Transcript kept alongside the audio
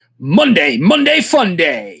Monday Fun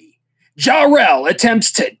Day. Jarrell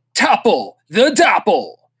attempts to topple the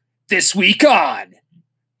Doppel. This week on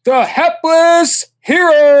The Hapless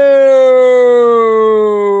Heroes.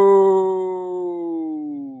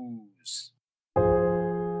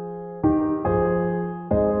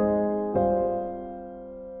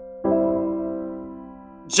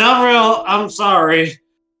 Jarrell, I'm sorry.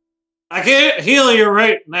 I can't heal you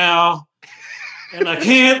right now. And I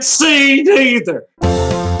can't sing either.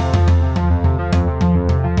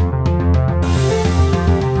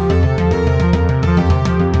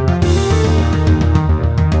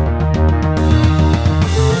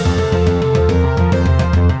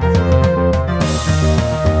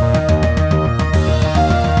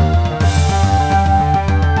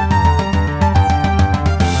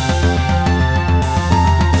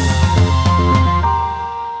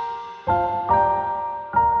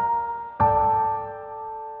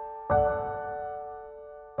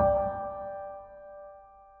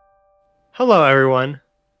 Hello, everyone.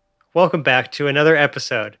 Welcome back to another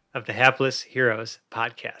episode of the Hapless Heroes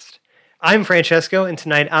podcast. I'm Francesco, and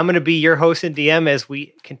tonight I'm going to be your host and DM as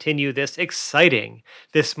we continue this exciting,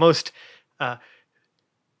 this most...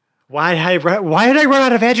 Why did I run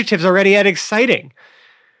out of adjectives already at exciting?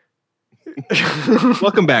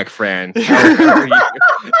 Welcome back, Fran. How are you?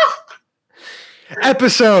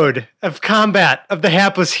 Episode of Combat of the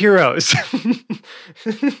Hapless Heroes.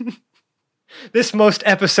 This most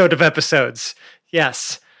episode of episodes.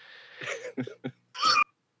 Yes.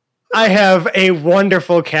 I have a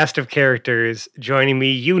wonderful cast of characters joining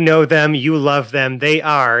me. You know them. You love them. They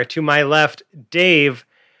are, to my left, Dave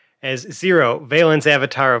as Zero, Valen's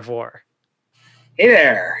Avatar of War. Hey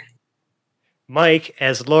there. Mike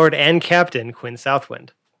as Lord and Captain Quinn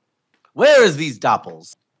Southwind. Where is these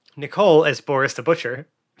doppels? Nicole as Boris the Butcher.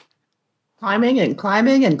 Climbing and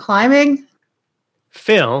climbing and climbing.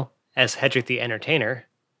 Phil as Hedrick the Entertainer.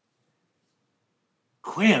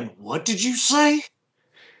 Quinn, what did you say?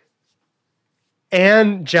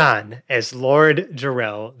 And John as Lord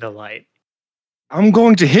Jarrell the Light. I'm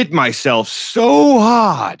going to hit myself so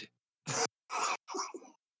hard.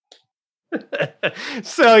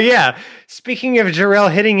 So yeah, speaking of Jarrell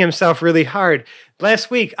hitting himself really hard, last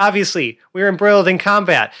week, obviously, we were embroiled in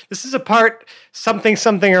combat. This is a part something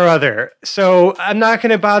or other. So I'm not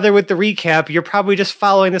going to bother with the recap. You're probably just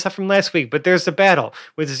following this up from last week, but there's a battle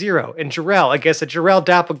with Zero and Jarrell against a Jarrell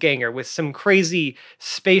doppelganger with some crazy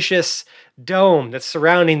spacious dome that's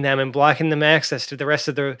surrounding them and blocking them access to the rest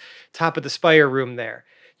of the top of the spire room there.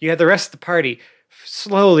 You have the rest of the party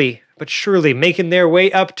slowly but surely making their way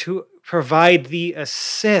up to provide the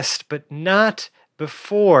assist, but not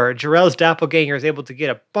before Jarrell's doppelganger is able to get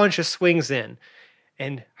a bunch of swings in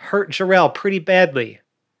and hurt Jarrell pretty badly.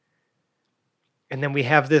 And then we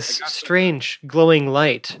have this strange glowing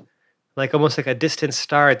light, like almost like a distant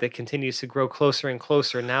star that continues to grow closer and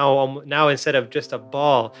closer. Now instead of just a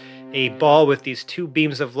ball with these two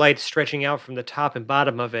beams of light stretching out from the top and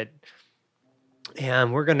bottom of it.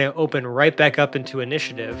 And we're going to open right back up into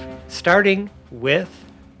initiative, starting with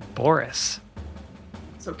Boris.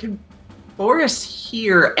 So can Boris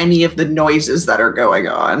hear any of the noises that are going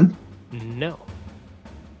on? No.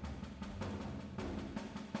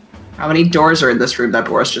 How many doors are in this room that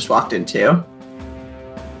Boris just walked into?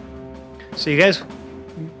 So you guys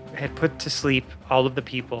had put to sleep all of the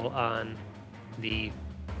people on the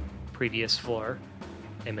previous floor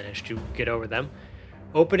and managed to get over them.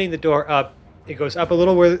 Opening the door up, it goes up a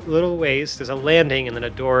little ways. There's a landing and then a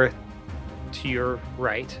door to your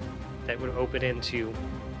right that would open into,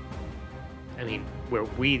 where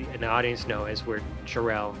we in the audience know as where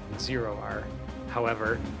Jarrell and Zero are.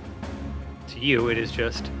 However, to you, it is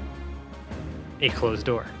just a closed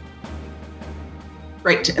door.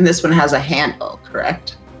 Right, and this one has a handle,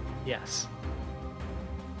 correct? Yes.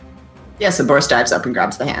 Yes, and Boris dives up and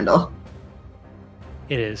grabs the handle.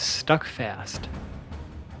 It is stuck fast.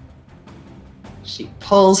 She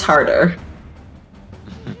pulls harder.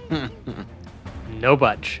 No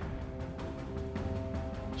budge.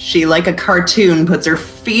 She, like a cartoon, puts her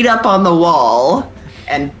feet up on the wall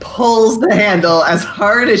and pulls the handle as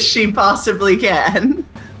hard as she possibly can.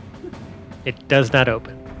 It does not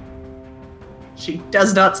open. She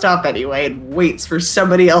does not stop anyway and waits for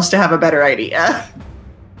somebody else to have a better idea.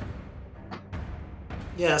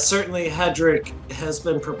 Yeah, certainly Hedrick has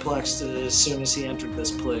been perplexed as soon as he entered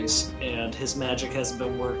this place, and his magic hasn't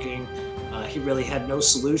been working. He really had no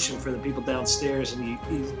solution for the people downstairs, and he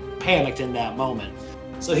panicked in that moment.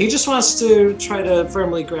 So he just wants to try to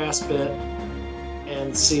firmly grasp it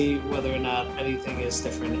and see whether or not anything is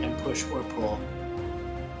different and push or pull.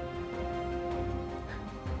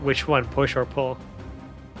 Which one, push or pull?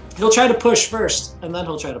 He'll try to push first, and then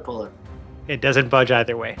he'll try to pull it. It doesn't budge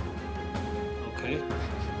either way. Okay.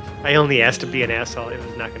 I only asked to be an asshole. It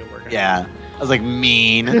was not going to work out. Yeah. I was like,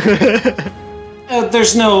 mean.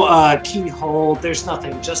 There's no keyhole. There's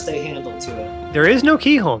nothing. Just a handle to it. There is no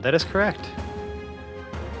keyhole. That is correct.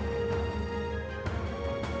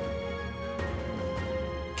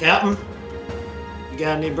 Captain, you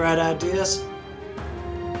got any bright ideas?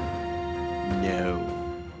 No.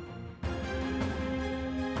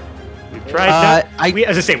 We've tried.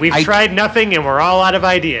 We've I- tried nothing, and we're all out of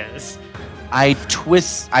ideas. I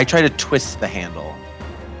try to twist the handle.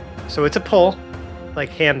 So it's a pull, like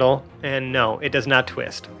handle, and no, it does not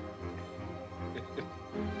twist.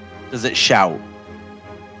 Does it shout?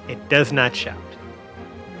 It does not shout.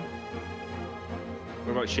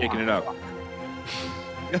 What about shaking it up?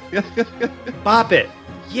 Bop it.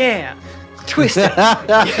 Yeah. Twist it.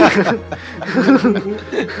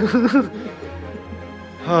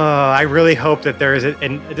 Oh, I really hope that there is,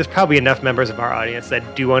 and there's probably enough members of our audience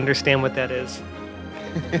that do understand what that is.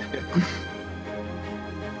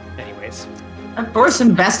 Anyways. Boris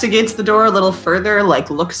investigates the door a little further, like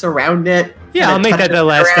looks around it. Yeah, I'll kinda make that the touches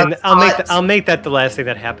last around thing. I'll spots. make that the last thing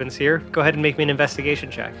that happens here. Go ahead and make me an investigation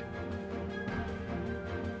check.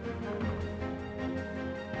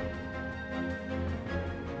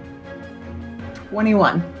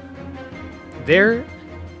 $21. There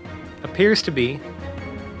appears to be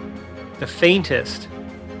the faintest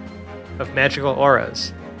of magical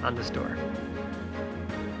auras on this door.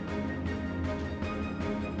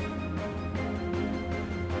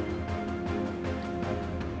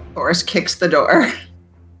 Boris kicks the door.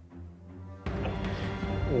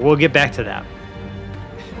 We'll get back to that.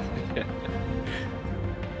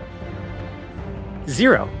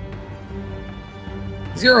 0.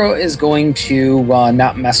 Zero is going to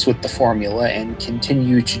not mess with the formula and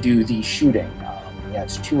continue to do the shooting. He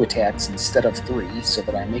has 2 attacks instead of 3, so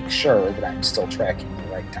that I make sure that I'm still tracking the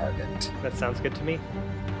right target. That sounds good to me.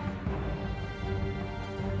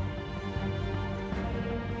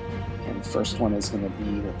 And the first one is going to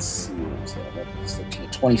be, let's see, what's that? That's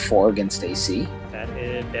 13, 24 against AC.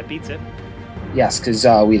 That beats it. Yes, because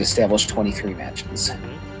we'd established 23 matches.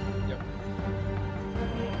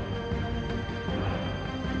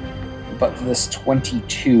 But this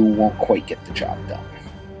 22 won't quite get the job done.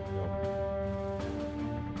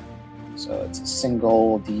 So it's a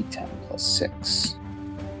single D10 plus 6.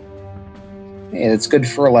 And it's good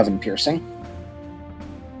for 11 piercing.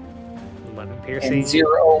 11 piercing. And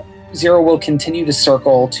zero will continue to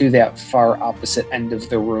circle to that far opposite end of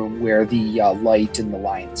the room where the light and the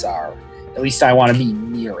lines are. At least I want to be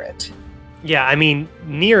near it. Yeah, I mean,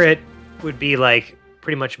 near it would be like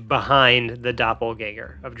pretty much behind the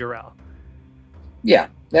doppelganger of Jarrell. Yeah,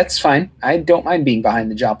 that's fine. I don't mind being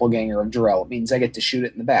behind the doppelganger of Jarrell. It means I get to shoot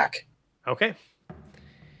it in the back. Okay.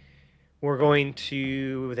 We're going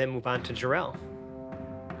to then move on to Jarrell.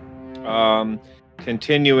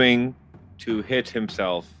 Continuing to hit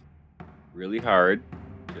himself really hard,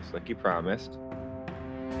 just like he promised.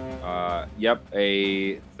 Yep,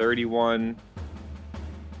 a 31.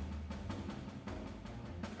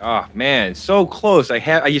 Oh man, so close.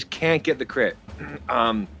 I just can't get the crit.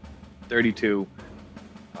 32.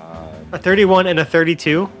 A 31 and a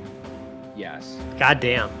 32? Yes. God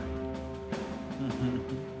damn.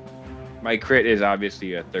 My crit is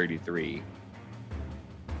obviously a 33.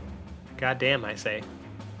 God damn, I say.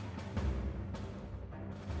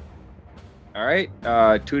 All right,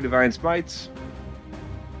 2 divine smites,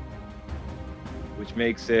 which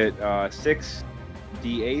makes it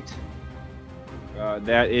 6d8.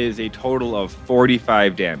 That is a total of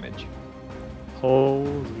 45 damage.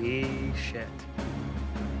 Holy shit.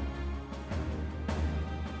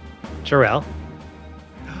 Jarrell.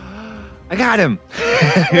 I got him.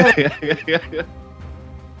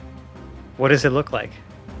 What does it look like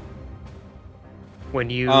when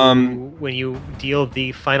you deal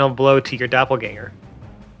the final blow to your doppelganger?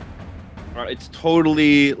 It's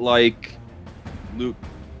totally like Luke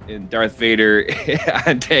and Darth Vader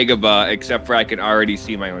on Dagobah, except for I can already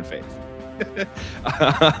see my own face.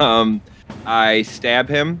 I stab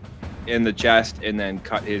him in the chest and then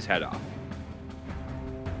cut his head off.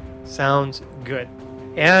 Sounds good.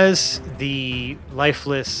 As the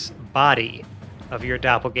lifeless body of your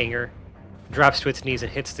doppelganger drops to its knees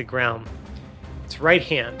and hits the ground, its right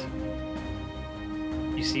hand,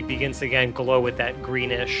 you see, begins to again glow with that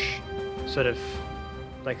greenish sort of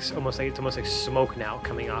it's almost like smoke now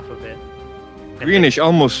coming off of it. And Greenish,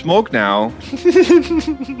 almost smoke now.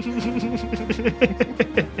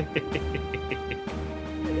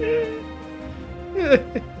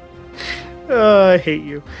 Oh, I hate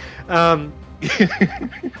you.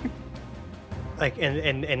 Like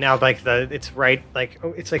and now like it's right like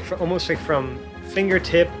it's like almost like from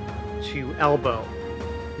fingertip to elbow,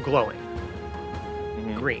 glowing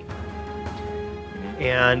green,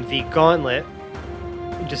 and the gauntlet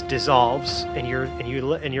just dissolves, and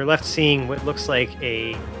you're left seeing what looks like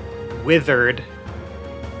a withered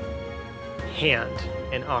hand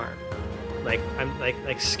and arm, like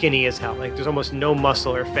skinny as hell. Like there's almost no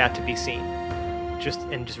muscle or fat to be seen, just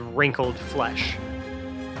wrinkled flesh.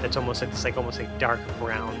 That's almost like dark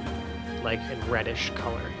brown, like and reddish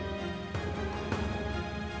color.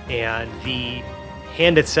 And the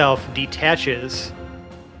hand itself detaches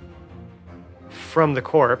from the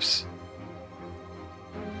corpse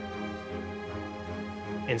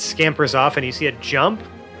and scampers off, and you see it jump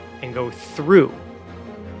and go through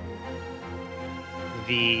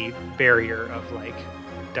the barrier of like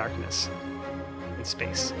darkness and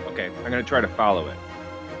space. Okay, I'm gonna try to follow it.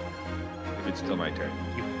 If it's still my turn.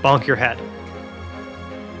 You bonk your head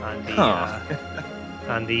on the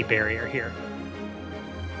on the barrier here.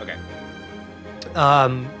 Okay.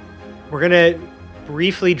 We're gonna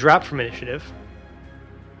briefly drop from initiative.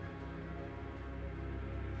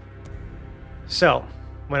 So,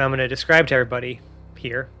 what I'm gonna describe to everybody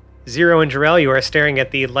here, Zero and Jarrell, you are staring at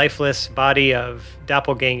the lifeless body of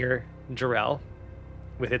Doppelganger Jarrell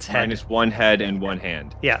with its head. Minus one head and one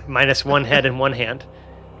hand. Yeah, minus one head and one hand.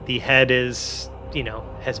 The head is,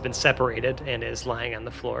 has been separated and is lying on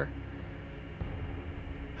the floor.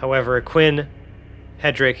 However, Quinn,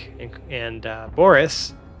 Hedrick, and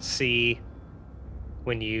Boris see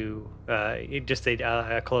when you just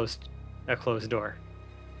a closed door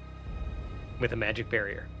with a magic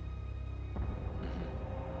barrier.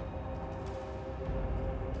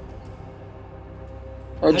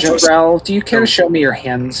 Oh, Jarrell, do you care to show me your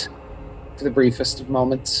hands for the briefest of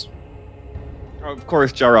moments? Of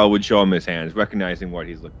course, Jarrell would show him his hands, recognizing what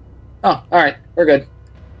he's looking. Oh, all right, we're good.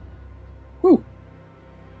 Whew.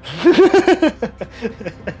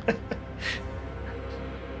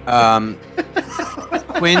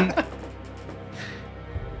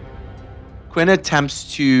 Quinn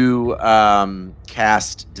attempts to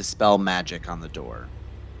cast Dispel Magic on the door.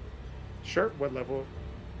 Sure. What level?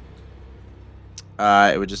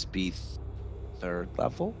 It would just be 3rd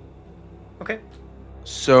level. Okay.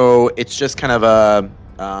 So it's just kind of a.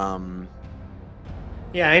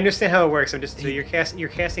 Yeah, I understand how it works. You're casting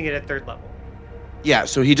it at 3rd level. Yeah,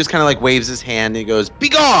 so he just kind of like waves his hand and he goes, "Be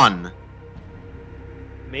gone!"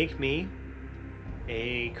 Make me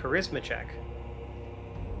a charisma check.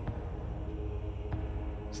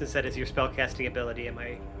 Since that is your spellcasting ability, am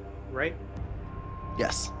I right?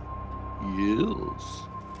 Yes. Yes.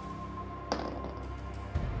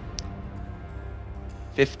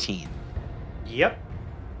 15. Yep.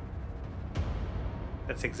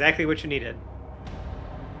 That's exactly what you needed.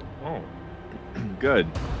 Oh, good.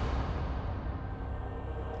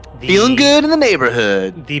 Feeling good in the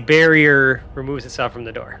neighborhood. The barrier removes itself from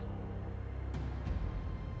the door.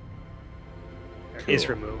 Cool. Is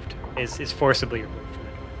removed. Is forcibly removed from the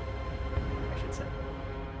door, I should say.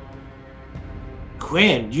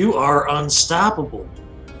 Quinn, you are unstoppable.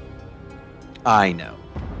 I know.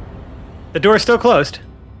 The door is still closed.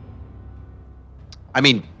 I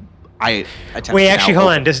mean, I attempt Wait, to actually, now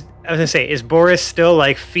hold open- on. I was gonna say, is Boris still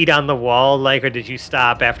like feet on the wall, like, or did you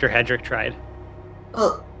stop after Hedrick tried?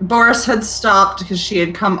 Well, Boris had stopped because she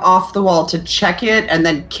had come off the wall to check it and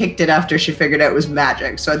then kicked it after she figured out it was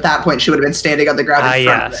magic. So at that point, she would have been standing on the ground in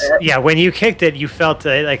front of it. Yeah, when you kicked it, you felt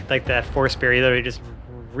like that force barrier literally just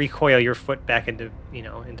recoil your foot back into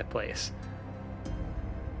place.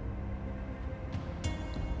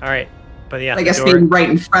 All right, but yeah, I guess being right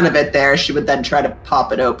in front of it there, she would then try to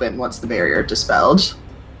pop it open once the barrier dispelled.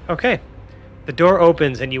 Okay, the door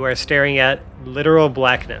opens and you are staring at literal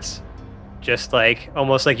blackness. Just like,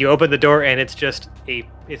 almost like you open the door and it's just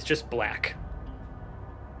black.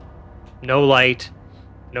 No light,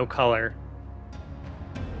 no color.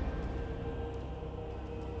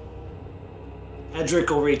 Hedrick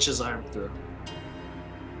will reach his arm through.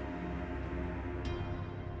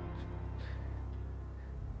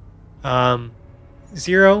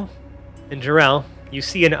 Zero and Jarrell, you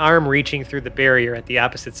see an arm reaching through the barrier at the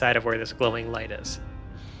opposite side of where this glowing light is.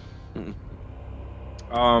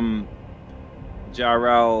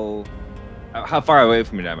 Jarrell, how far away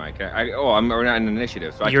from it am I? I'm not in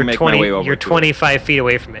initiative, so I You're can make 20, my way over. You're to 25 feet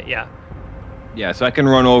away from it, yeah. Yeah, so I can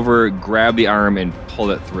run over, grab the arm, and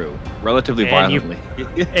pull it through relatively violently.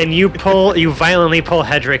 And you violently pull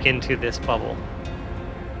Hedrick into this bubble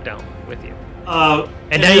down with you.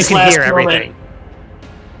 And now you can hear everything.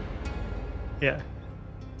 Yeah.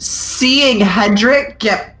 seeing Hedrick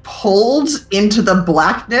get pulled into the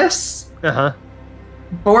blackness,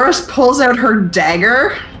 Boris pulls out her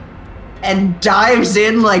dagger and dives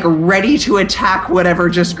in, like, ready to attack whatever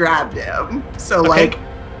just grabbed him. So, like,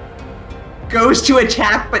 goes to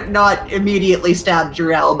attack, but not immediately stab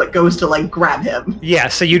Jarrell, but goes to, like, grab him. Yeah,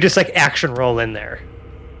 so you just, like, action roll in there.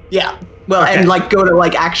 Yeah. Well, and, like, go to,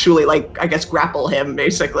 like, actually, like, I guess grapple him,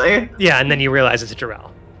 basically. Yeah, and then you realize it's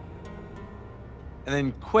Jarrell. And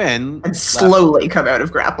then Quinn... And slowly come out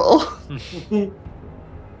of grapple.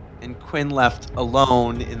 And Quinn left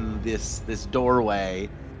alone in this doorway.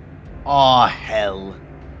 Aw, hell.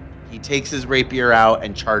 He takes his rapier out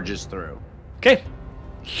and charges through. Okay.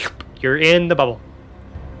 You're in the bubble.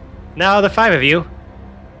 Now the 5 of you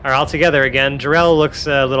are all together again. Jarrell looks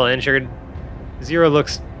a little injured. Zero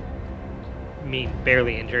looks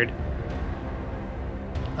barely injured.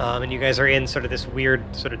 And you guys are in sort of this weird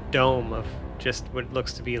sort of dome of just what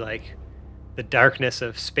looks to be like the darkness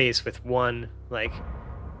of space with one like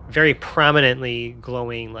very prominently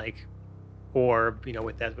glowing like orb, you know,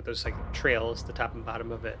 with those like trails, the top and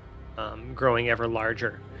bottom of it, growing ever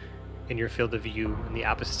larger in your field of view on the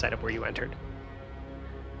opposite side of where you entered.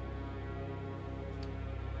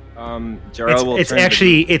 Jarrell will it's turn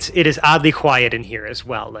actually it is oddly quiet in here as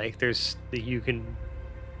well. Like you can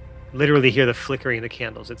literally hear the flickering of the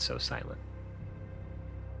candles. It's so silent.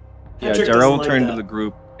 Yeah, Jarrell will turn to the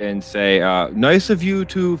group and say, nice of you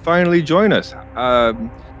to finally join us.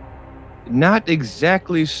 Not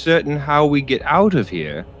exactly certain how we get out of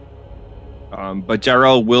here, but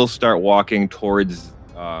Jarrell will start walking towards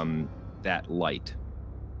that light.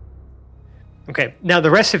 Okay, now the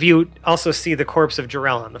rest of you also see the corpse of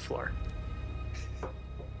Jarrell on the floor.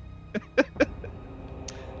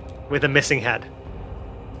 With a missing head.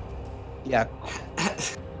 Yeah.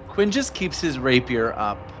 Quinn just keeps his rapier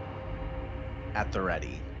up at the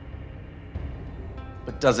ready,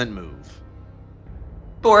 but doesn't move.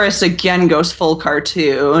 Boris again goes full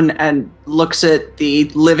cartoon and looks at the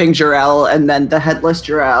living Jarrell and then the headless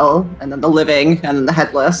Jarrell and then the living and then the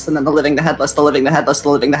headless and then the living, the headless, the living, the headless, the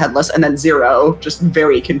living, the headless, and then Zero, just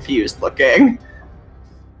very confused looking.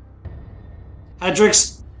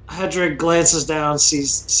 Hedrick glances down,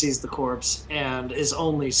 sees the corpse, and is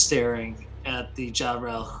only staring at the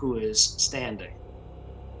Jarrell who is standing.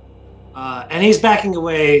 And he's backing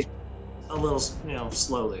away a little,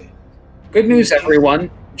 slowly. Good news,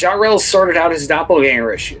 everyone. Jarrell sorted out his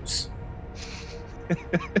doppelganger issues.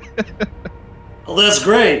 Well, that's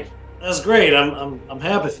great. That's great. I'm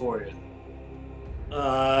happy for you.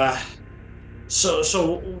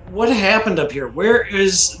 So what happened up here? Where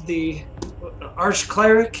is the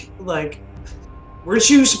archcleric? Like, weren't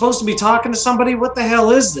you supposed to be talking to somebody? What the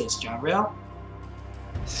hell is this, Jarrell?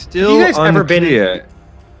 Still Have you guys ever unclear.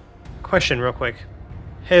 Question real quick.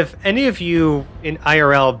 Have any of you in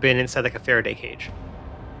IRL been inside like a Faraday cage?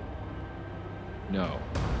 No.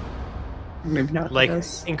 Maybe not. Like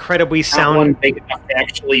incredibly Not sound. one big enough to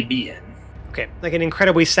actually be in. Okay, like an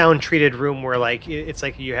incredibly sound treated room where like it's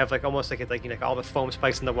like you have like almost like all the foam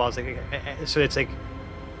spikes in the walls. So it's like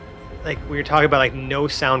when you're talking about like no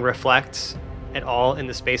sound reflects at all in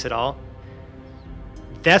the space at all.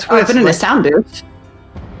 That's what I've it's been in a like. sound booth.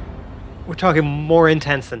 We're talking more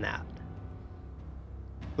intense than that.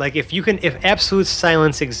 Like if absolute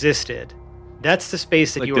silence existed, that's the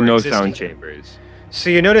space that Like you the are no existing sound in. chambers. So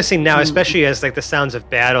you're noticing now, especially as like the sounds of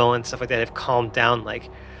battle and stuff like that have calmed down, like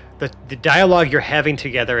the dialogue you're having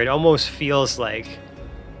together, it almost feels like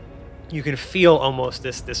you can feel almost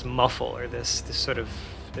this muffle or this sort of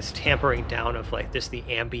this tampering down of like the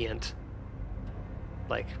ambient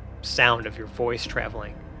like sound of your voice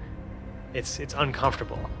traveling. It's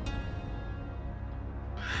uncomfortable.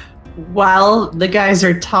 While the guys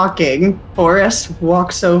are talking, Boris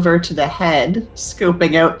walks over to the head,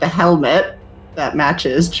 scoping out the helmet that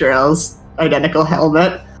matches Jarrell's identical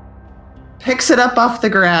helmet, picks it up off the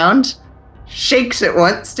ground, shakes it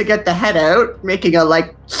once to get the head out, making a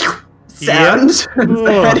sound as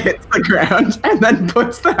the head hits the ground, and then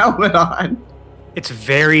puts the helmet on. It's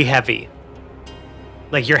very heavy.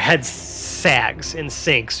 Like your head sags and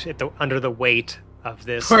sinks under the weight of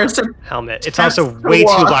this helmet. It's also way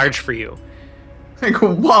too large for you. Like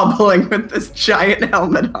wobbling with this giant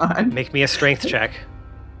helmet on. Make me a strength check.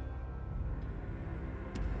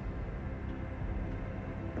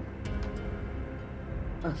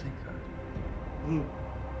 Oh, thank God.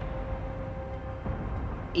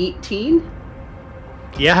 18?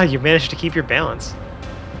 Yeah, you managed to keep your balance.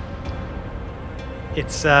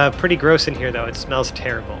 It's pretty gross in here, though. It smells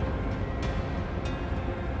terrible.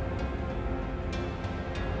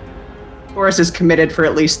 Boris is committed for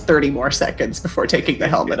at least 30 more seconds before taking the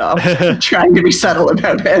helmet off, trying to be subtle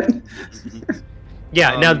about it.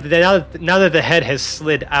 Yeah, now that the head has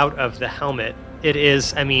slid out of the helmet, it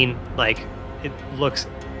is, I mean, like, it looks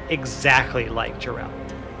exactly like Jarrell.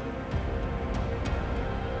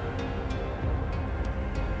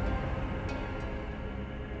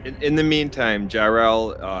 In the meantime,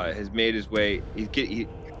 Jarrell has made his way.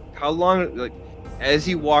 How long, like, as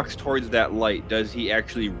he walks towards that light, does he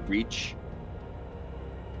actually reach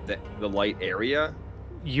the light area?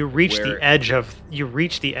 You reach the edge of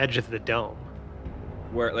the dome.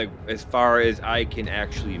 Where, like, as far as I can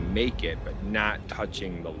actually make it, but not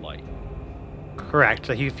touching the light. Correct.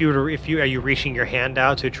 Like, are you reaching your hand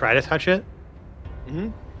out to try to touch it? Mm-hmm.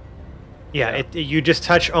 Yeah. You just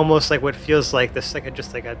touch almost like what feels like this,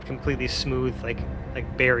 like a completely smooth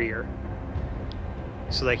like barrier.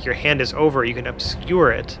 So like your hand is over, you can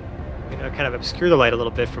obscure it, kind of obscure the light a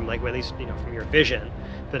little bit from like at least from your vision.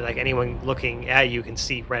 But like anyone looking at you can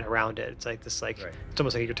see right around it. It's like this It's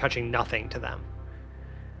almost like you're touching nothing to them.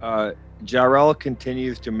 Jarrell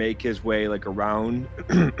continues to make his way like around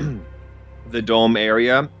the dome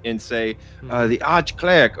area and say, the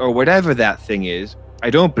Archcleric, or whatever that thing is, I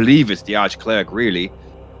don't believe it's the Archcleric really,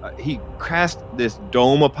 he cast this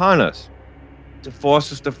dome upon us to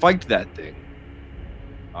force us to fight that thing.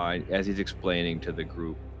 As he's explaining to the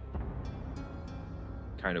group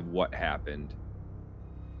kind of what happened.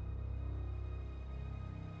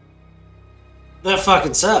 That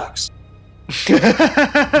fucking sucks.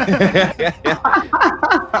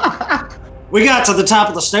 We got to the top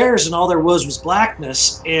of the stairs and all there was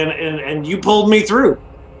blackness, and you pulled me through.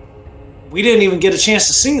 We didn't even get a chance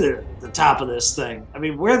to see the top of this thing. I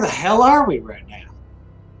mean, where the hell are we right now?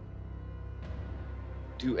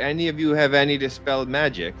 Do any of you have any dispelled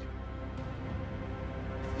magic?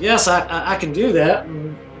 Yes, I can do that.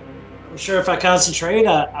 I'm sure if I concentrate,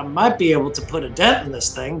 I might be able to put a dent in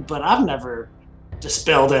this thing, but I've never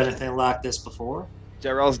dispelled anything like this before.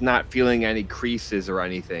 Jarrell's not feeling any creases or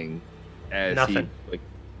anything. Nothing.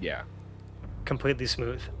 Yeah. Completely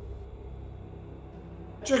smooth.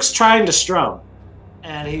 Patrick's trying to strum,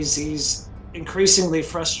 and he's increasingly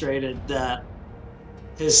frustrated that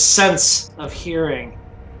his sense of hearing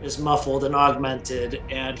is muffled and augmented,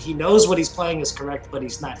 and he knows what he's playing is correct, but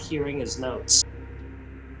he's not hearing his notes.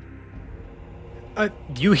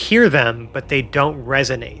 You hear them, but they don't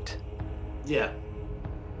resonate. Yeah.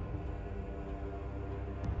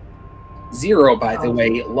 Zero, by the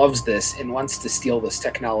way, loves this and wants to steal this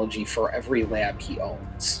technology for every lab he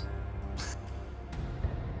owns.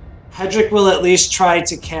 Hedrick will at least try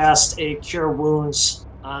to cast a Cure Wounds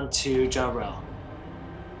onto Jarrell.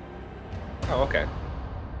 Oh, okay.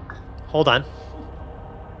 Hold on.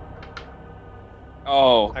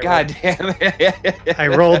 Oh, god damn it. I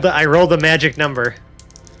rolled a magic number.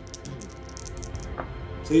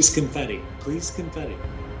 Please confetti. Please confetti.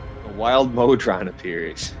 A wild Modron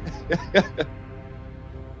appears.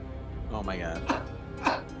 Oh my god.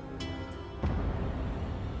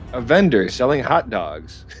 A vendor selling hot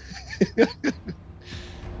dogs.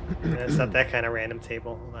 It's not that kind of random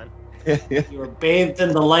table. Hold on. You are bathed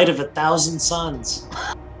in the light of 1,000 suns.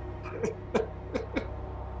 I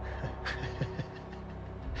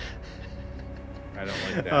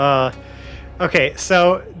don't like that. Okay,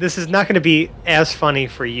 so this is not going to be as funny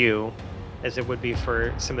for you as it would be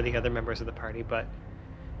for some of the other members of the party, but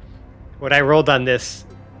what I rolled on this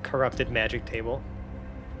corrupted magic table,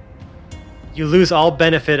 you lose all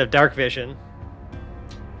benefit of dark vision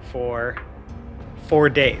for 4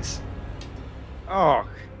 days. Oh,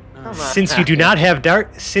 come on. Since you do not have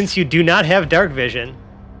dark vision,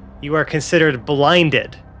 you are considered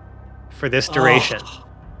blinded for this duration.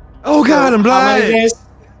 Oh god, I'm How many blind. days?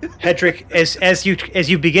 Hedrick, as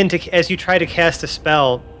you try to cast a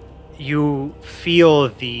spell, you feel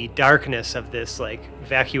the darkness of this like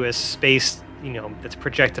vacuous space, that's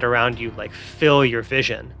projected around you, like fill your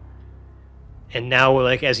vision. And now,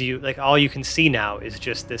 like all you can see now is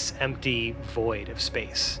just this empty void of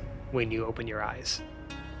space when you open your eyes.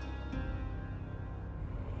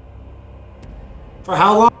 For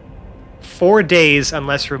how long? 4 days,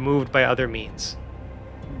 unless removed by other means.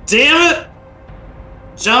 Damn it!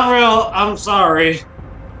 Jarrell, I'm sorry.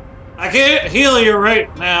 I can't heal you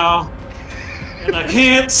right now. And I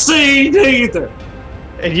can't see either.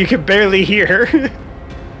 And you can barely hear.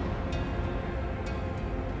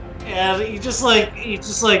 And he just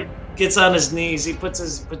gets on his knees. He puts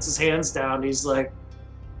his hands down. He's like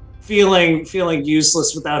feeling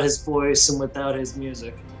useless without his voice and without his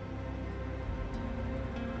music.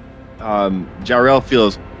 Jarrell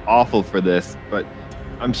feels awful for this, but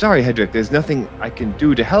I'm sorry, Hedrick. There's nothing I can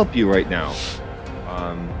do to help you right now.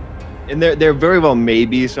 And there very well may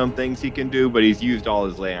be some things he can do, but he's used all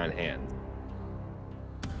his lay on hands.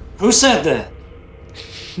 Who said that?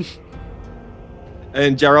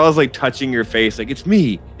 And Jarrell's like touching your face, like, it's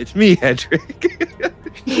me, Hedrick.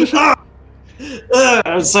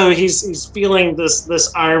 So he's feeling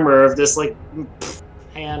this armor of this like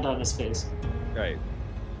hand on his face. Right.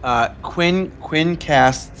 Quinn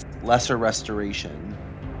casts Lesser Restoration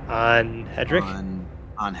On Hedrick?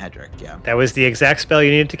 on Hedrick, yeah. That was the exact spell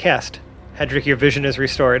you needed to cast. Hedrick, your vision is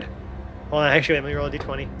restored. Hold on, actually, let me roll a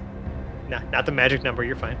d20. Nah, not the magic number,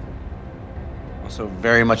 you're fine. Also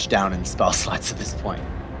very much down in spell slots at this point.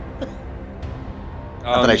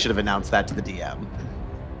 Not that I should have announced that to the DM.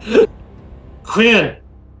 Quinn!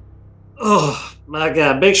 Oh, my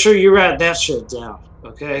God. Make sure you write that shit down,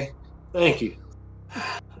 okay? Thank you.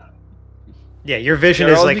 Yeah, your vision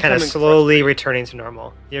They're is all like kind of becoming slowly returning to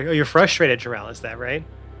normal. You're frustrated, Jarrell, is that right?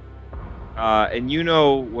 And you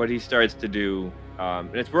know what he starts to do,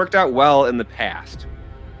 and it's worked out well in the past.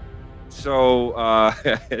 So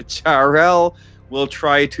Jarrell will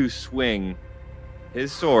try to swing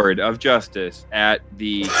his sword of justice at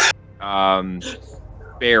the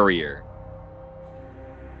barrier.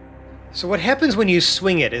 So what happens when you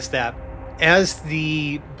swing it is that as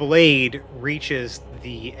the blade reaches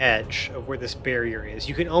the edge of where this barrier is,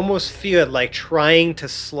 you can almost feel it like trying to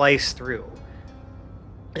slice through.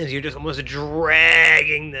 As you're just almost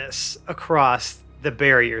dragging this across the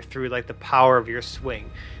barrier through like the power of your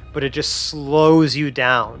swing. But it just slows you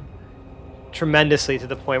down tremendously to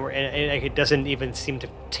the point where and it doesn't even seem to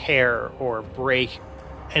tear or break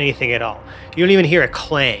anything at all. You don't even hear a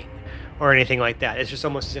clang or anything like that. It's just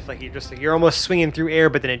almost as if like you're almost swinging through air,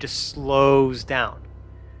 but then it just slows down.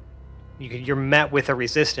 You're met with a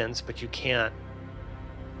resistance, but you cannot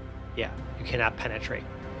penetrate.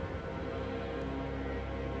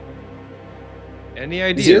 Any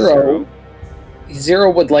ideas?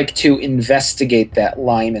 Zero would like to investigate that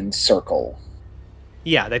line and circle.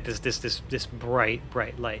 Yeah, like this bright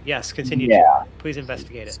light. Yes, continue. Yeah. Please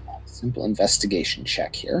investigate it. Simple investigation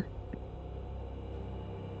check here.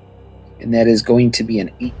 And that is going to be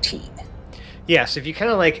an 18. Yeah, so if you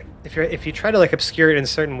kind of like if you try to like obscure it in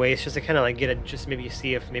certain ways, just to kind of like get it, just maybe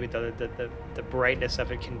see if maybe the brightness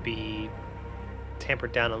of it can be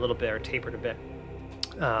tampered down a little bit or tapered a bit.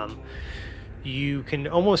 You can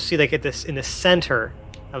almost see like in the center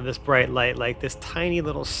of this bright light, like this tiny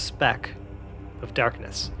little speck of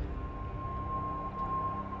darkness.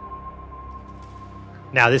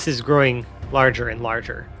 Now this is growing larger and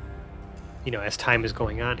larger, as time is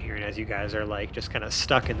going on here, and as you guys are like just kind of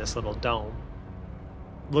stuck in this little dome.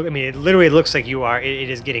 Look, I mean, it literally looks like you are. It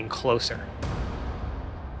is getting closer.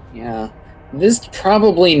 Yeah, this is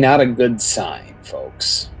probably not a good sign,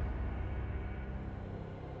 folks.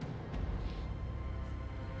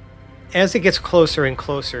 As it gets closer and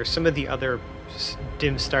closer, some of the other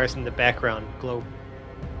dim stars in the background glow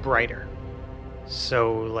brighter.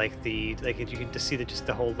 So, like you can just see that just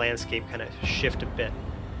the whole landscape kind of shift a bit.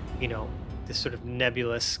 This sort of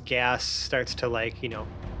nebulous gas starts to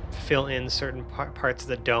fill in certain parts of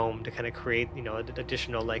the dome to kind of create an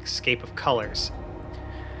additional scape of colors.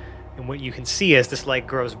 And what you can see as this light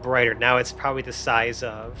grows brighter, now it's probably the size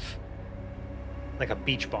of like a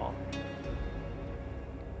beach ball.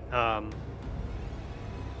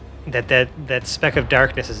 That speck of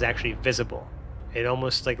darkness is actually visible. It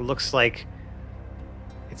almost looks like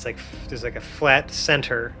it's like there's like a flat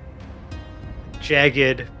center,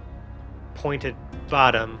 jagged, pointed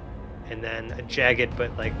bottom, and then a jagged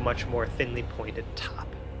but much more thinly pointed top.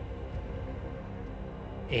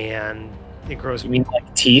 And it grows. You mean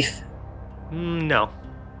like teeth? No.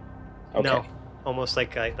 Okay. No. Almost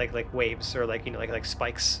like waves or like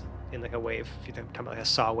spikes in a wave. If you're talking about a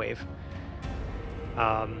saw wave,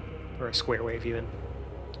 or a square wave even.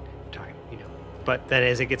 But then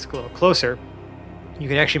as it gets a little closer, you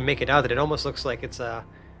can actually make it out that it almost looks like it's that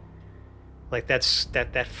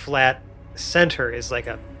flat center is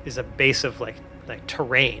a base of like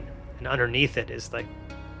terrain, and underneath it is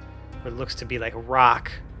what looks to be like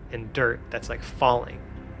rock and dirt that's falling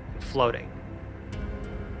and floating.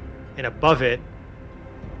 And above it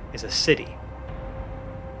is a city.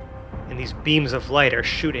 And these beams of light are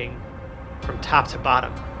shooting from top to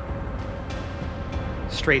bottom,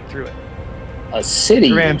 straight through it. A city,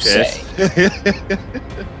 Tarantus. you say?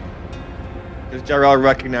 Does Jarrell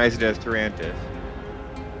recognize it as Tarantus?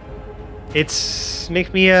 It's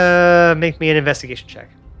make me an investigation check.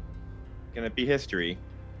 Can it be history?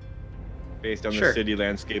 Based on Sure. the city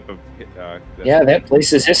landscape of... Yeah, that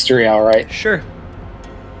place is history, all right. Sure.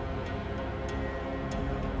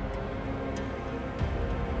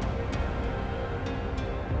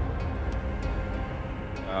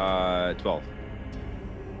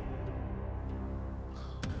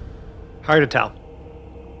 Hard to tell.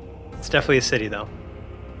 It's definitely a city, though.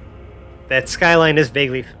 That skyline is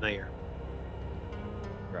vaguely familiar.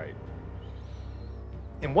 Right.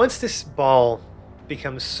 And once this ball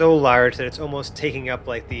becomes so large that it's almost taking up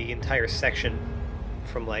like the entire section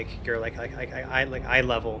from like your eye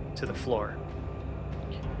level to the floor,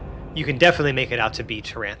 you can definitely make it out to be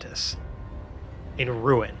Tarantus in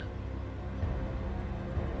ruin,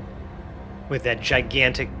 with that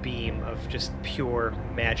gigantic beam of just pure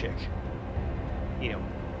magic,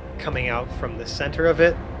 coming out from the center of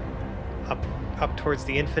it, up towards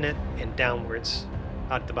the infinite and downwards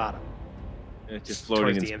out the bottom. And it's just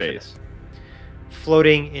floating in Towards the space.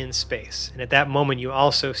 Floating in space. And at that moment, you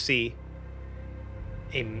also see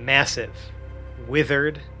a massive,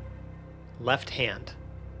 withered left hand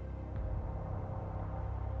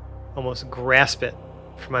almost grasp it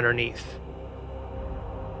from underneath,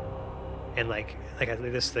 and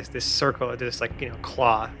this circle, this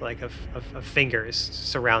claw of fingers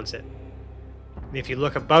surrounds it. And if you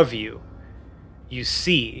look above you, you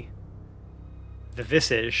see the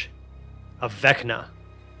visage of Vecna,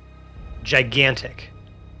 gigantic,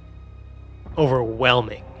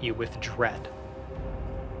 overwhelming you with dread.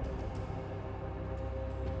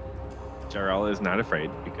 Jarrell is not afraid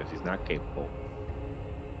because he's not capable.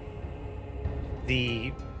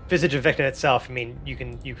 The visage of Vecna itself,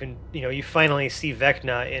 you finally see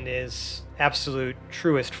Vecna in his absolute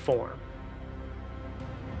truest form.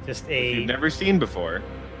 You've never seen before.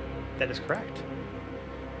 That is correct.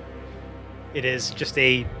 It is just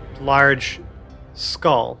a large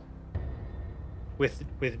skull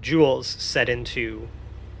with jewels set into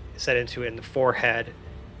in the forehead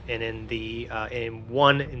and in the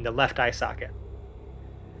in the left eye socket,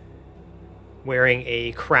 wearing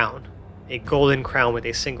a crown, a golden crown with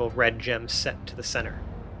a single red gem set to the center.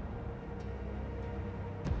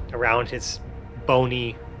 Around his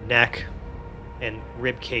bony neck and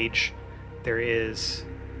rib cage, there is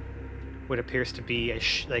what appears to be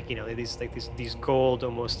these gold,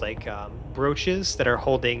 almost like brooches that are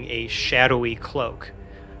holding a shadowy cloak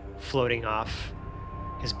floating off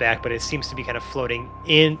his back, but it seems to be kind of floating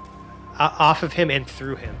in off of him and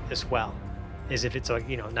through him as well, as if it's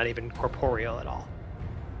not even corporeal at all.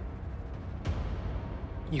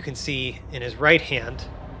 You can see in his right hand,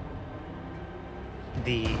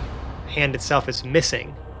 the hand itself is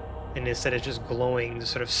missing, and instead it's just glowing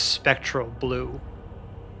sort of spectral blue.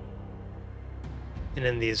 And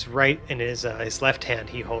in his his left hand,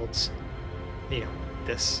 he holds,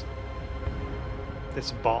 this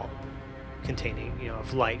ball containing,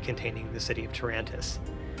 of light containing the city of Tarantus.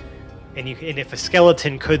 And if a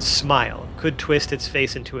skeleton could smile, could twist its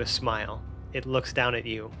face into a smile, it looks down at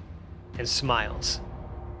you and smiles.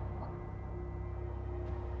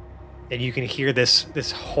 And you can hear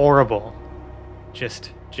this horrible,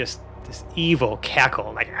 just this evil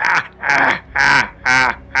cackle, like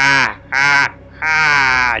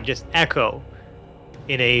just echo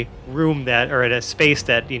in a room or in a space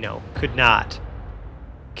that could not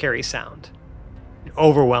carry sound. It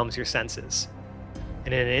overwhelms your senses,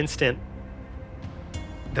 and in an instant,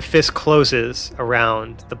 the fist closes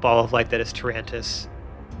around the ball of light that is Tarantus,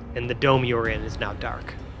 and the dome you are in is now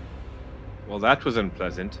dark. Well, that was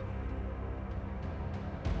unpleasant.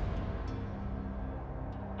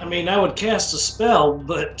 I mean, I would cast a spell,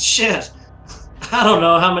 but shit, I don't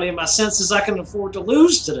know how many of my senses I can afford to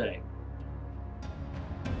lose today.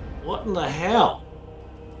 What in the hell?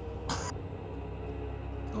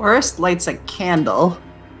 Horus lights a candle.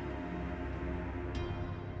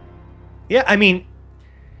 Yeah, I mean,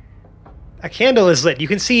 a candle is lit. You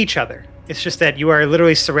can see each other. It's just that you are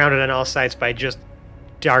literally surrounded on all sides by just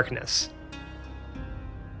darkness.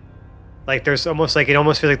 Like it almost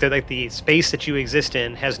feels like the space that you exist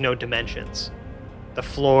in has no dimensions. The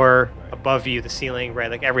floor above you, the ceiling, right,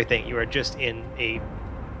 like everything. You are just in a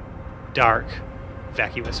dark,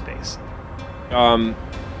 vacuous space.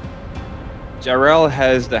 Jarrell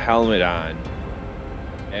has the helmet on,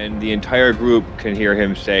 and the entire group can hear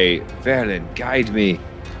him say, "Verlin, guide me,"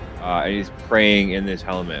 and he's praying in this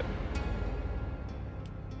helmet.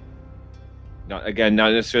 Not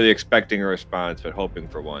necessarily expecting a response, but hoping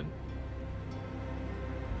for one.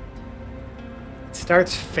 It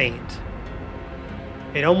starts faint.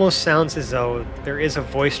 It almost sounds as though there is a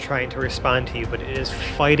voice trying to respond to you, but it is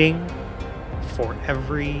fighting for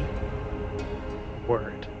every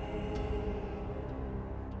word.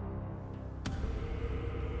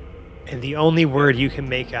 And the only word you can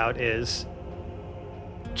make out is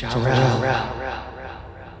Jarrell.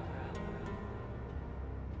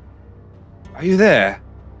 Are you there?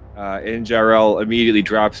 And Jarrell immediately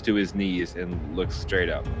drops to his knees and looks straight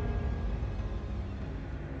up.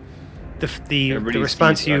 the Everybody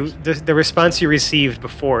response sees the response you received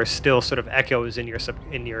before still sort of echoes in your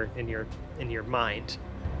mind.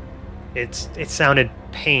 It sounded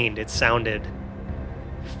pained. It sounded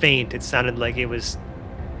faint. It sounded like it was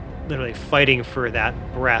literally fighting for that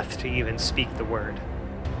breath to even speak the word.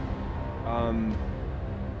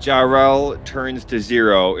 Jarrell turns to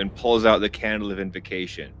Zero and pulls out the candle of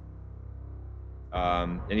invocation.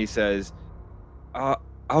 And he says, Our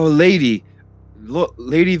Lady, look,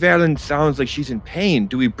 Lady Valen sounds like she's in pain.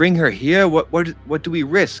 Do we bring her here? What do we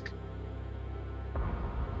risk?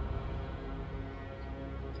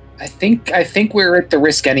 I think we're at the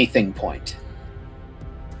risk anything point.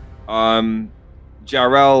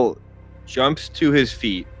 Jarrell jumps to his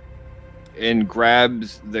feet and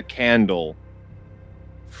grabs the candle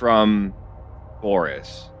from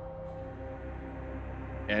Boris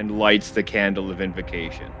and lights the candle of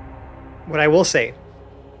invocation. What I will say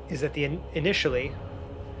is that initially,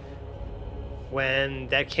 when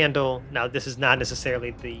that candle, now this is not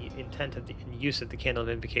necessarily the intent of the use of the candle of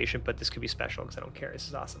invocation, but this could be special because I don't care. This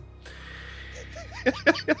is awesome.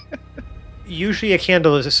 Usually a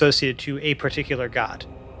candle is associated to a particular god.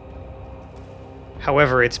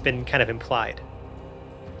 However, it's been kind of implied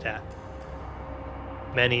that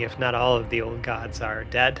many, if not all, of the old gods are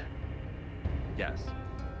dead. Yes.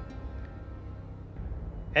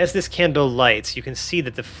 As this candle lights, you can see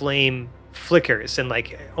that the flame flickers and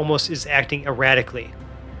like almost is acting erratically,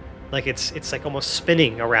 like it's like almost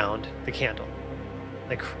spinning around the candle,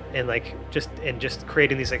 just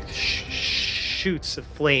creating these like shoots of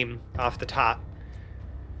flame off the top,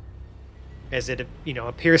 as it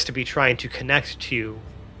appears to be trying to connect to,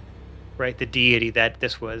 right, the deity that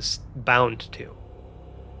this was bound to.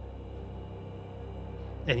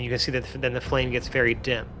 And you can see that then the flame gets very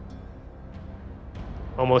dim,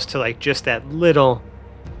 almost to like just that little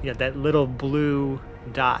blue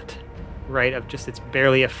dot, right, of just, it's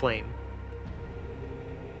barely a flame.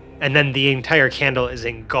 And then the entire candle is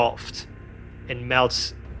engulfed and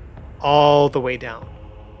melts all the way down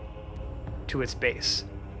to its base.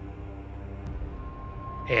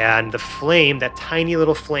 And the flame, that tiny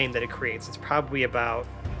little flame that it creates, it's probably about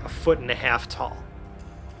 1.5 feet tall,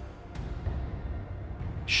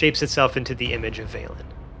 shapes itself into the image of Valen.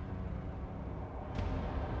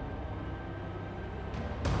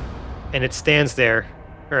 And it stands there,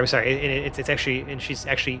 or I'm sorry, it's actually, and she's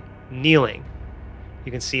actually kneeling.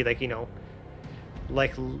 You can see, like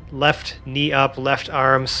left knee up, left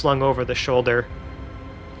arm slung over the shoulder,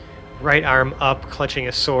 right arm up, clutching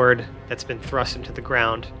a sword that's been thrust into the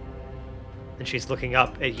ground. And she's looking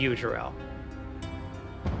up at you, Jarrell.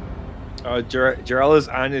 Jarrell is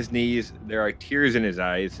on his knees. There are tears in his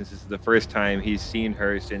eyes, since this is the first time he's seen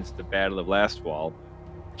her since the Battle of Lastwall.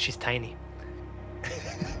 She's tiny.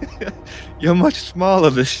 You're much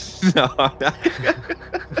smaller than no.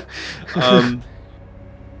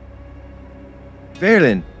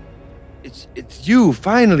 Valen, it's you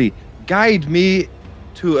finally. Guide me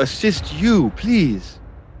to assist you, please.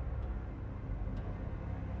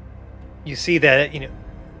 You see that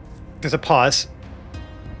there's a pause,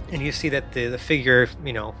 and you see that the figure,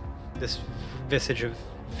 this visage of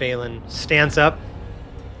Valen, stands up,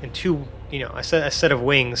 and two, a set of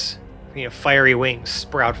wings, fiery wings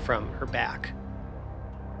sprout from her back.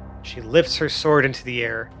 She lifts her sword into the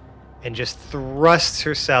air and just thrusts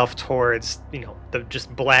herself towards, the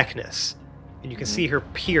just blackness. And you can see her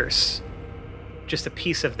pierce just a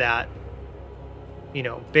piece of that,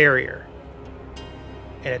 barrier.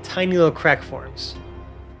 And a tiny little crack forms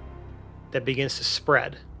that begins to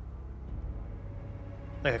spread,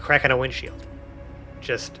 like a crack on a windshield,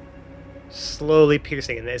 just slowly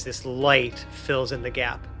piercing. And as this light fills in the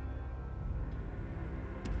gap,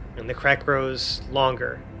 and the crack grows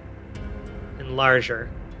longer and larger,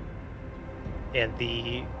 and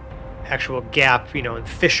the actual gap, and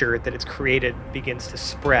fissure that it's created begins to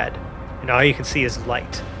spread, and all you can see is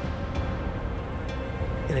light.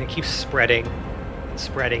 And then it keeps spreading and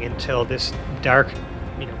spreading until this dark,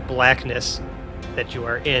 blackness that you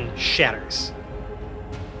are in shatters.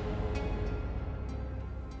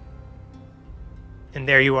 And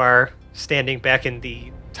there you are, standing back in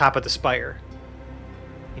the top of the spire.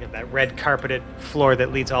 That red carpeted floor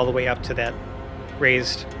that leads all the way up to that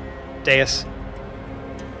raised dais,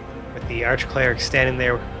 with the archcleric standing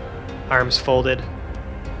there, arms folded.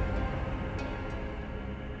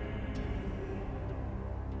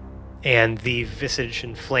 And the visage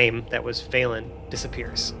and flame that was Valen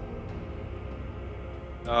disappears.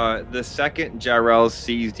 The second Jarrell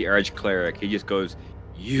sees the archcleric, he just goes,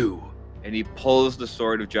 "You," and he pulls the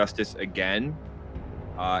sword of justice again,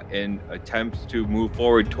 and attempts to move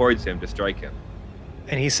forward towards him to strike him.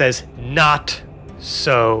 And he says, "Not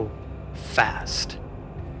so fast."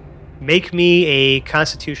 Make me a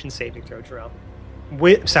Constitution saving throw, Jarrell.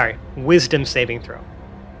 Wisdom saving throw.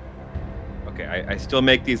 Okay, I still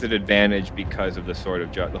make these an advantage because of the Sword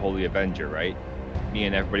of the Holy Avenger, right? Me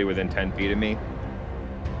and everybody within 10 feet of me.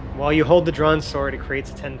 While you hold the drawn sword, it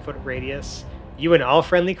creates a 10-foot radius. You and all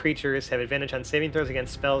friendly creatures have advantage on saving throws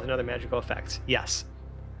against spells and other magical effects. Yes.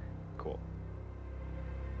 Cool.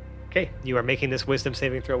 Okay, you are making this wisdom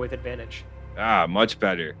saving throw with advantage. Much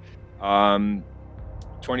better.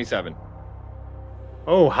 27.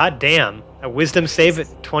 Oh, hot damn. A wisdom save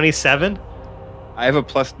at 27? I have a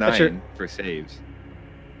 +9 for saves.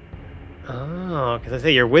 Oh, because I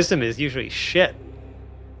say your wisdom is usually shit.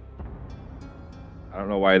 I don't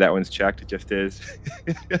know why that one's checked. It just is.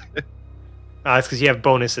 It's because you have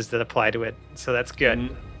bonuses that apply to it, so that's good.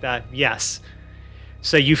 Mm-hmm. Yes.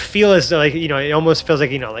 So you feel as though, like, it almost feels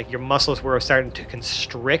like, like your muscles were starting to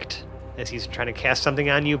constrict as he's trying to cast something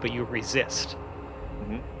on you, but you resist.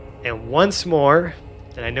 Mm-hmm. And once more,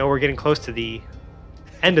 and I know we're getting close to the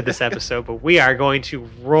end of this episode, but we are going to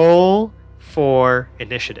roll for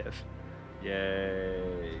initiative.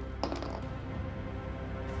 Yay.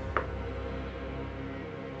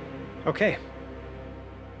 Okay.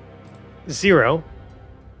 0,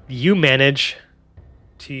 you manage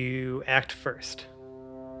to act first.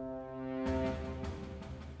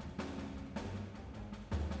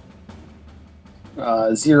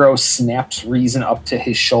 Zero snaps Reason up to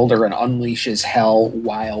his shoulder and unleashes Hell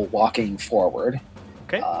while walking forward.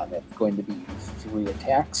 Okay. That's going to be 3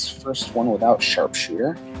 attacks. First one without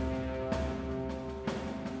Sharpshooter.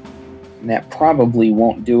 And that probably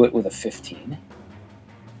won't do it with a 15.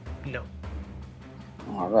 No.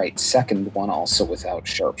 Alright, second one also without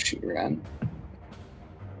Sharpshooter then.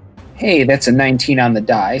 Hey, that's a 19 on the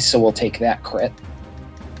die, so we'll take that crit.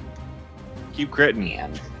 Keep critting.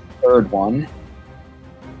 And third one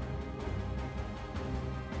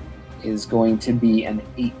is going to be an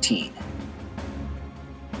 18.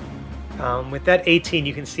 With that 18,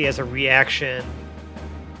 you can see as a reaction,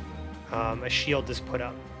 a shield is put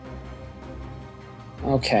up.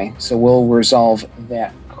 Okay, so we'll resolve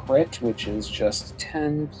that crit, which is just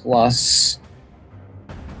 10 plus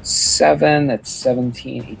 7, that's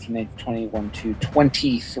 17, 18, 19, 20, 1, 2,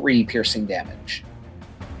 23 piercing damage.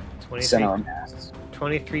 23, Center of mass.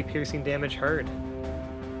 23 piercing damage heard.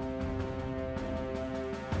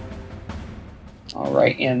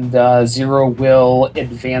 Alright, and Zero will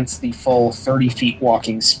advance the full 30 feet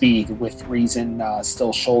walking speed with Reason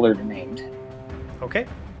still shouldered and aimed. Okay.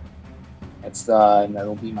 And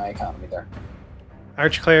that'll be my economy there.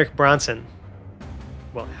 Archcleric Bronson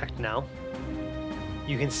will act now.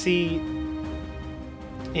 You can see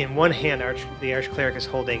in one hand the Archcleric is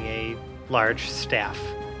holding a large staff,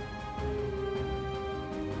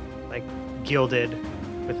 like gilded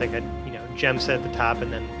with like a gem set at the top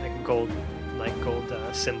and then like a gold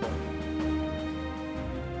symbol,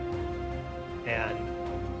 and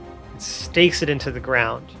it stakes it into the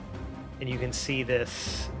ground, and you can see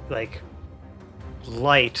this like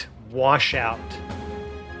light wash out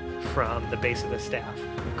from the base of the staff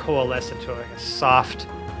and coalesce into like a soft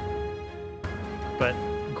but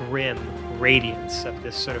grim radiance of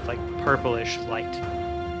this sort of like purplish light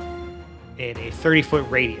in a 30-foot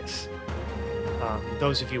radius.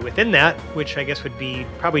 Those of you within that, which I guess would be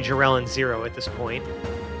probably Jarrell and Zero at this point,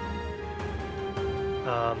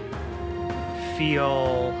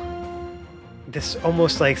 feel this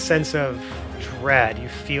almost like sense of dread. You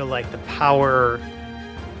feel like the power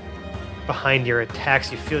behind your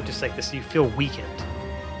attacks, you feel just like this, you feel weakened.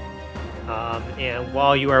 And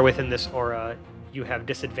while you are within this aura, you have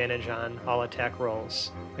disadvantage on all attack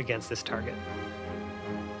rolls against this target.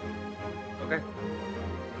 Okay.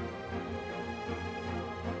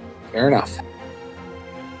 Fair enough.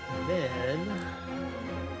 Then,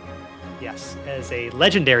 yes, as a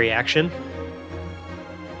legendary action,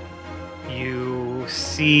 you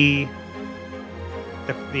see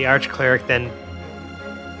the Archcleric then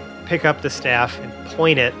pick up the staff and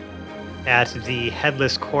point it at the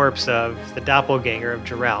headless corpse of the doppelganger of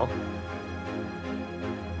Jarrell.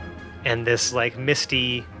 And this like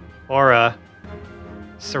misty aura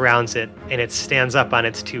surrounds it, and it stands up on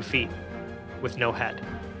its 2 feet with no head.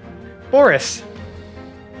 Boris,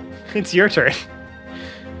 it's your turn.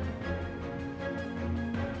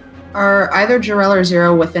 Are either Jarrell or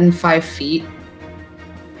Zero within 5 feet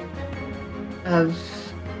of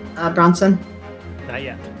Bronson? Not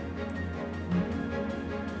yet.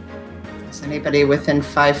 Is anybody within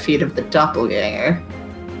 5 feet of the doppelganger?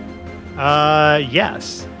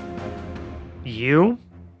 Yes. You,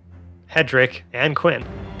 Hedrick, and Quinn.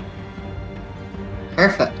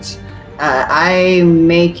 Perfect. I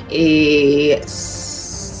make a. And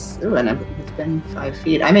it's been 5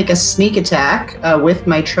 feet. I make a sneak attack with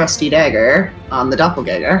my trusty dagger on the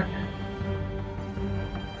doppelganger.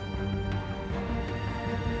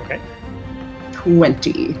 Okay.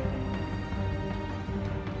 20.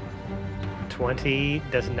 20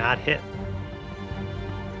 does not hit.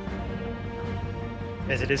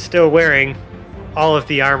 As it is still wearing all of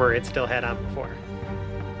the armor it still had on before.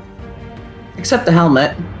 Except the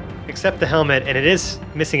helmet. Except the helmet, and it is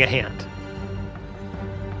missing a hand.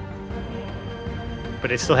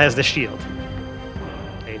 But it still has the shield.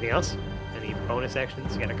 Anything else? Any bonus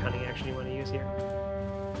actions? You got a cunning action you want to use here?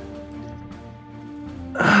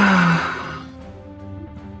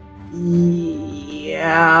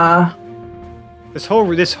 Yeah. This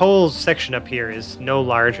whole section up here is no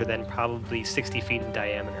larger than probably 60 feet in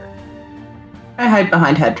diameter. I hide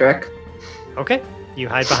behind Hedrick. Okay, you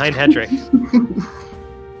hide behind Hedrick.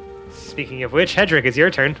 Speaking of which, Hedrick, it's your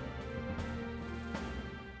turn.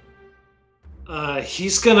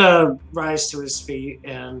 He's gonna rise to his feet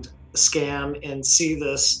and scan and see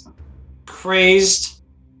this crazed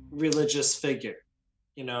religious figure.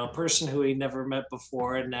 You know, a person who he never met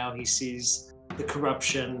before, and now he sees the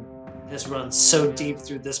corruption has run so deep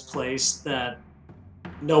through this place that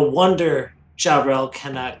no wonder Jarrell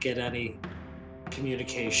cannot get any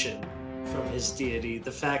communication from his deity.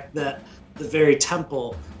 The fact that the very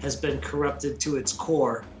temple has been corrupted to its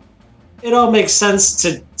core. It all makes sense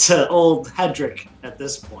to old Hedrick at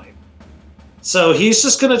this point. So he's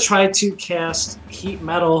just going to try to cast Heat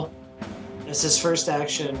Metal as his first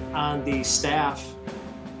action on the staff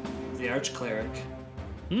of the Archcleric.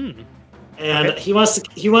 Hmm. And Okay. he wants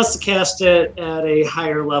to cast it at a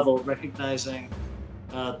higher level, recognizing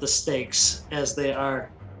the stakes as they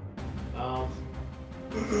are. I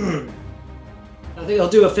think I'll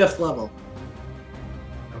do a 5th level.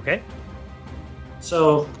 Okay.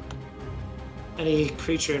 So any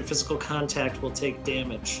creature in physical contact will take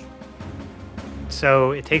damage.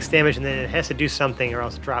 So it takes damage and then it has to do something or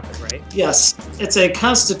else drop it, right? Yes, it's a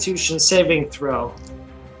Constitution saving throw.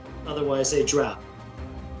 Otherwise, they drop.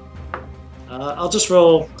 I'll just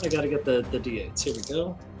roll. I gotta get the d8s. Here we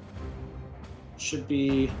go. Should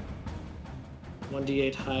be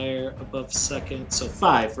 1d8 higher above second. So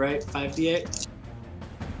 5, right? 5d8?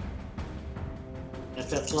 At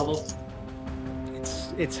 5th level?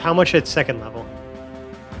 It's how much at second level?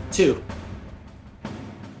 2.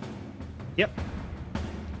 Yep.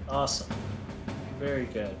 Awesome. Very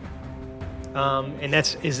good. And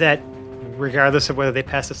is that regardless of whether they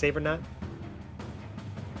pass the save or not?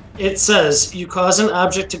 It says, you cause an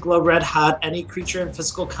object to glow red hot. Any creature in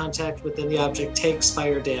physical contact within the object takes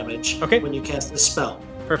fire damage when you cast the spell.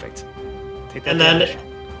 Perfect. Take that And damage.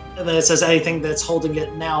 then it says anything that's holding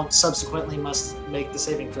it now subsequently must make the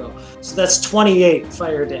saving throw. So that's 28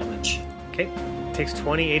 fire damage. Okay. Takes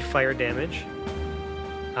 28 fire damage.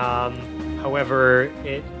 However,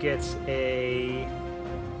 it gets a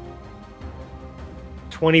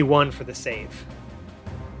 21 for the save.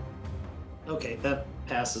 Okay, that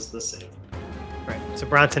passes the save. Right. So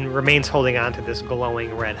Bronson remains holding on to this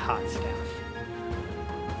glowing red hot staff.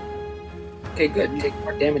 Okay, good. Take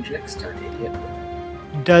more damage next turn, idiot.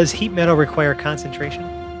 Does heat metal require concentration?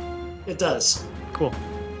 It does. Cool.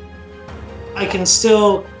 I can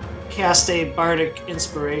still cast a bardic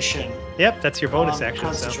inspiration. Yep, that's your bonus action.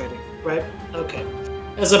 Concentrating, right? Okay.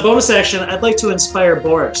 As a bonus action, I'd like to inspire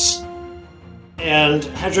Boris. And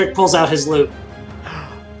Hedrick pulls out his lute.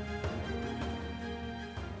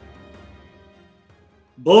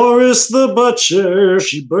 Boris the Butcher,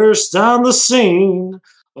 she burst on the scene.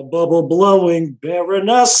 A bubble-blowing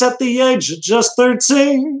baroness at the age of just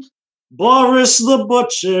 13. Boris the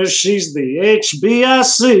Butcher, she's the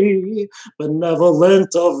HBIC,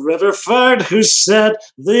 benevolent of Riverford, who set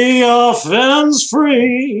the orphans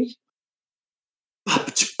free.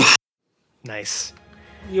 Nice.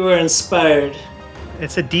 You were inspired.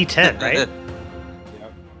 It's a D10, right?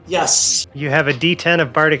 Yes. You have a D10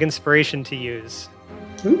 of bardic inspiration to use,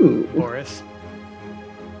 Ooh, Boris.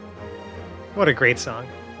 What a great song.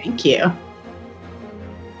 thank you.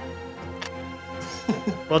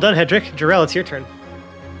 Well done, Hedrick. Jarrell, it's your turn.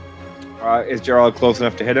 Is Gerald close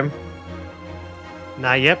enough to hit him?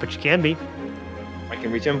 Not yet, but you can be. I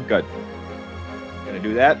can reach him? Good. Gonna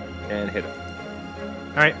do that and hit him.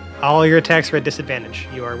 All right. All your attacks are at disadvantage.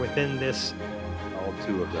 You are within this All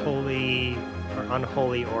 2 of them. holy or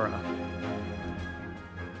unholy aura.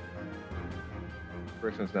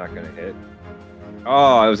 First one's not gonna hit.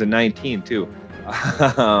 Oh, it was a 19 too.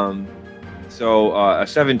 So a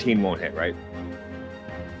 17 won't hit, right?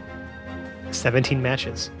 17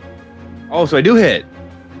 matches. Oh, so I do hit.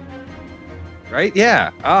 Right?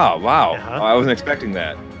 Yeah. Oh, wow. Uh-huh. Oh, I wasn't expecting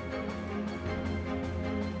that.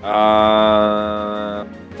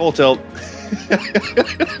 Full tilt.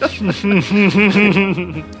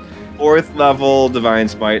 4th level Divine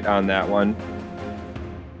Smite on that one.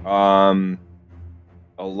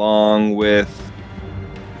 Along with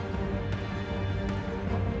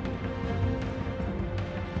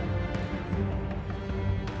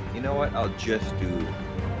you know what? I'll just do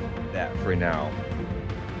that for now.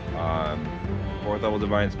 4th level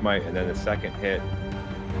Divine Smite, and then the second hit.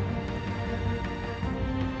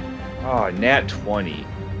 Oh, nat 20.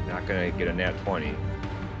 Not gonna get a nat 20.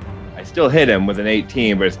 I still hit him with an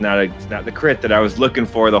 18, but it's not the crit that I was looking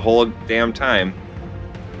for the whole damn time.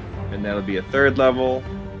 And that'll be a 3rd level.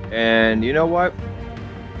 And you know what?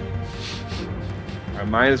 I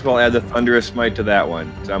might as well add the Thunderous Smite to that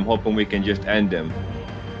one. So I'm hoping we can just end him.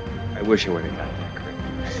 I wish I would have got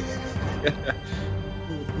that crit.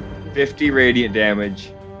 50 radiant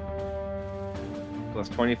damage. Plus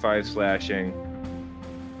 25 slashing.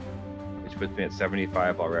 Which puts me at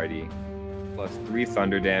 75 already. Plus 3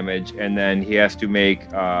 thunder damage. And then he has to make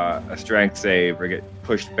a strength save or get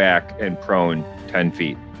pushed back and prone 10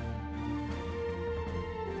 feet.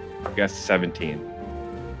 I guess 17.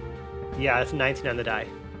 Yeah, it's 19 on the die.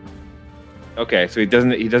 Okay, so he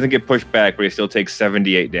doesn't get pushed back, but he still takes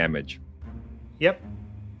 78 damage. Yep.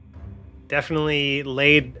 Definitely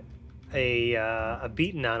laid a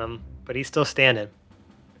beating on him, but he's still standing.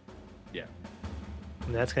 Yeah.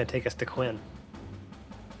 And that's going to take us to Quinn.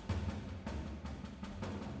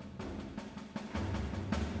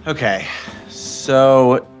 Okay,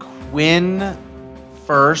 so Quinn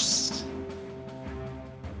first.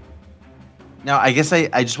 Now, I guess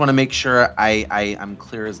I just want to make sure I'm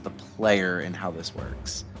clear as the player in how this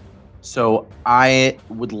works. So I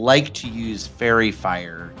would like to use Fairy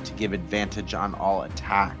Fire to give advantage on all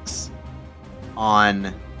attacks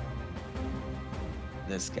on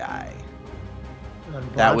this guy. On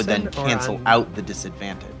That would then Bronson or cancel on- out the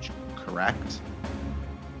disadvantage, correct?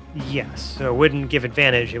 Yes, so it wouldn't give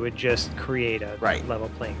advantage, it would just create a Right. level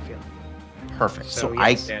playing field. Perfect. So, So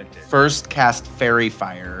yes. I first cast Fairy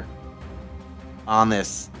Fire on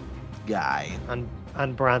this guy.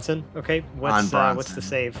 On Bronson, okay. What's the Bronson.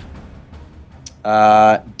 save?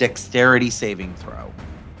 Dexterity saving throw.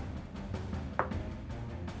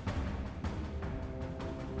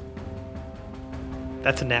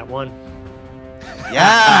 That's a nat 1.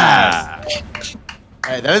 Yes. All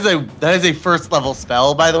right, that is a first level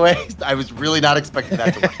spell, by the way. I was really not expecting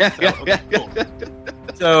that to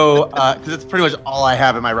work. So, because it's pretty much all I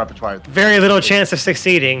have in my repertoire. Very little chance of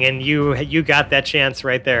succeeding, and you got that chance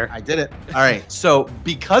right there. I did it. All right. So,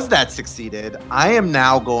 because that succeeded, I am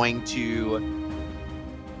now going to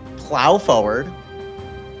plow forward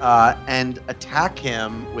and attack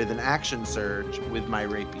him with an action surge with my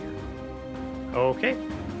rapier. Okay.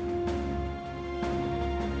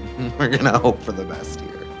 We're gonna hope for the best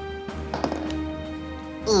here.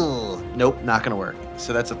 Ugh. Nope, not gonna work.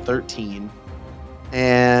 So that's a 13.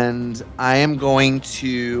 And I am going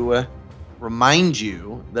to remind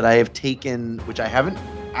you that I have taken, which I haven't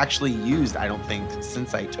actually used, I don't think,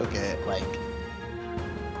 since I took it, like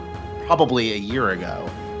probably a year ago.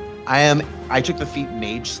 I took the feat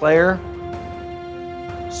Mage Slayer.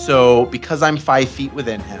 So because I'm 5 feet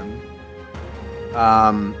within him,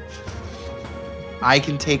 I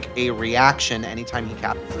can take a reaction anytime he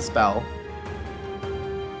casts a spell.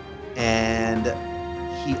 And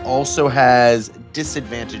he also has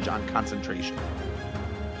disadvantage on concentration.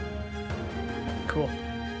 Cool.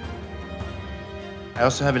 I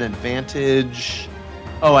also have an advantage.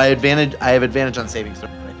 Oh, I have advantage on saving throw.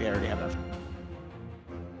 I think I already have that.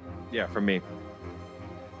 Yeah, for me.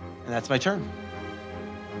 And that's my turn.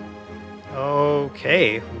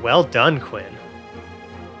 Okay. Well done, Quinn.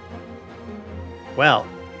 Well,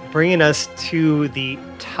 bringing us to the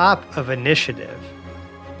top of initiative,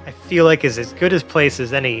 I feel like is as good a place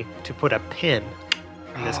as any to put a pin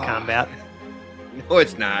in this combat. No,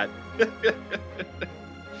 it's not.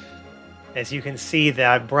 As you can see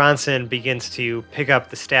that Bronson begins to pick up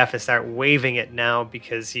the staff and start waving it now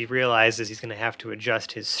because he realizes he's going to have to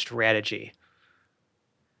adjust his strategy.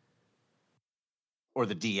 Or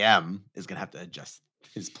the DM is going to have to adjust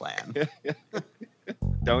his plan.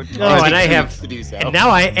 Don't. Oh, and I have, to do so. and now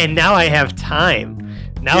I have time.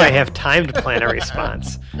 Now I have time to plan a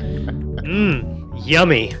response.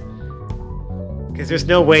 Yummy. Because there's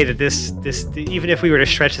no way that this even if we were to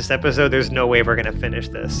stretch this episode, there's no way we're gonna finish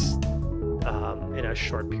this in a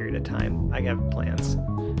short period of time. I have plans.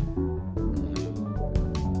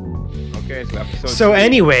 Okay, so episode. So,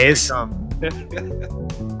 anyways,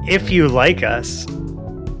 If you like us,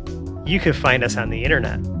 you can find us on the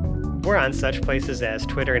internet. We're on such places as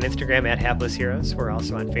Twitter and Instagram at Hapless Heroes. We're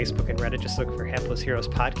also on Facebook and Reddit. Just look for Hapless Heroes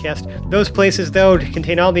Podcast. Those places, though,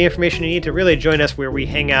 contain all the information you need to really join us where we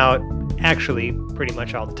hang out actually pretty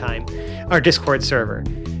much all the time. Our Discord server.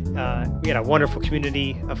 We got a wonderful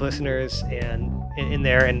community of listeners and in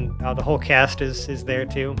there, and the whole cast is there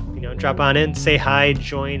too. Drop on in, say hi,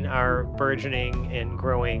 join our burgeoning and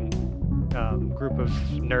growing group of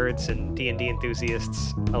nerds and D&D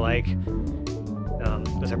enthusiasts alike.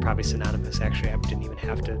 Those are probably synonymous, actually. I didn't even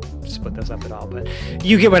have to split those up at all, but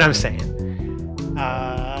you get what I'm saying.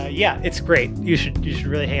 Yeah, it's great. You should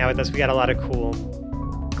really hang out with us. We got a lot of cool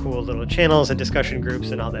little channels and discussion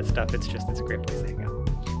groups and all that stuff. It's a great place to hang out.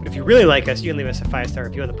 But if you really like us, you can leave us a 5-star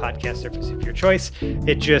review on the podcast service of your choice.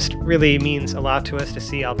 It just really means a lot to us to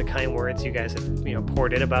see all the kind words you guys have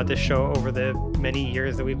poured in about this show over the many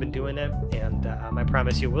years that we've been doing it. And I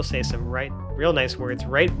promise you, we'll say some real nice words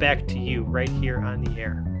right back to you right here on the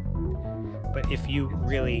air. But if you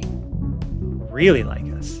really, really like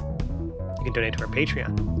us, you can donate to our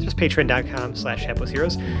Patreon. Just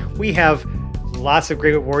patreon.com/haplessheroes. We have lots of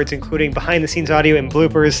great awards, including behind-the-scenes audio and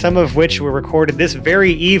bloopers, some of which were recorded this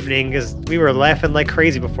very evening because we were laughing like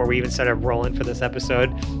crazy before we even started rolling for this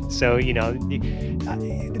episode. So,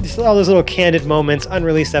 just all those little candid moments,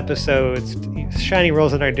 unreleased episodes, shiny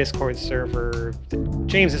rolls on our Discord server,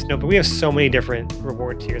 James's notebook. We have so many different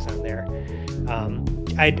reward tiers on there.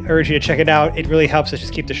 I'd urge you to check it out. It really helps us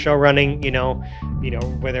just keep the show running,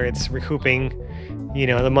 whether it's recouping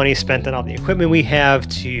the money spent on all the equipment we have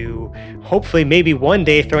to hopefully maybe one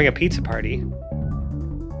day throwing a pizza party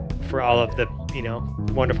for all of the,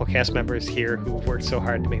 wonderful cast members here who worked so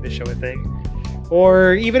hard to make this show a thing.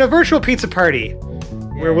 Or even a virtual pizza party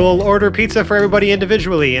where we'll order pizza for everybody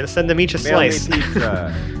individually and send them each a slice.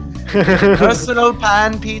 Pizza. Personal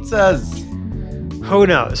pan pizzas. Who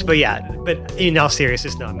knows? But in all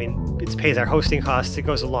seriousness, no, it pays our hosting costs. It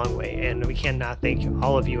goes a long way, and we cannot thank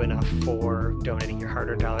all of you enough for donating your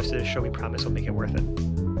hard-earned dollars to this show. We promise we'll make it worth it.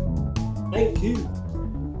 Thank you.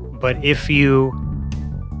 But if you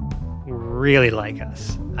really like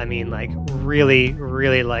us, really,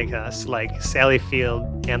 really like us, like Sally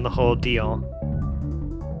Field and the whole deal,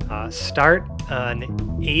 start an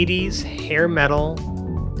 80s hair metal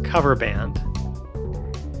cover band.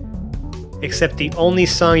 Except the only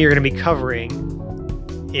song you're going to be covering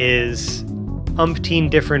is umpteen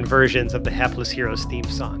different versions of the Hapless Heroes theme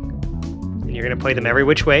song. And you're going to play them every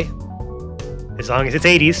which way, as long as it's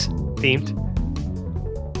 80s themed.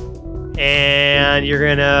 And you're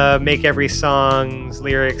going to make every song's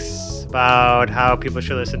lyrics about how people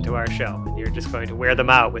should listen to our show. And you're just going to wear them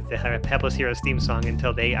out with the Hapless Heroes theme song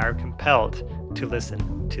until they are compelled to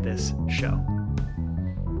listen to this show.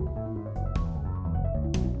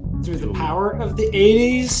 Through the power of the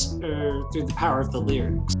 80s or through the power of the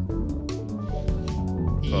lyrics?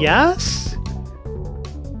 Yes?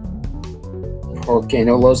 Okay,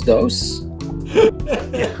 no los dos.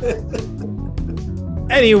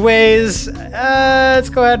 Anyways, let's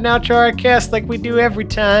go ahead and outro our cast like we do every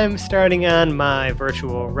time, starting on my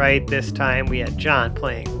virtual right. This time we had John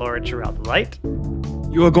playing Lord Jarrell the Light.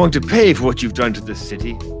 You are going to pay for what you've done to this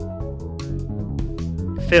city.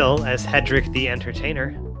 Phil as Hedrick the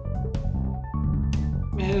Entertainer.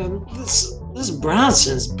 Man, this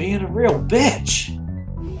Bronson's being a real bitch.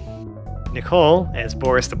 Nicole as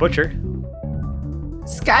Boris the Butcher.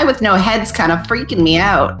 This guy with no head's kind of freaking me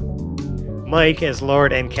out. Mike as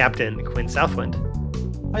Lord and Captain Quinn Southwind.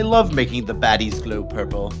 I love making the baddies glow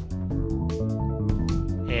purple.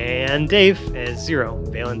 And Dave as Zero,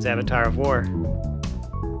 Valen's Avatar of War.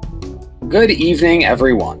 Good evening,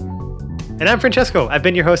 everyone. And I'm Francesco. I've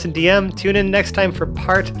been your host and DM. Tune in next time for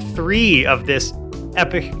part 3 of this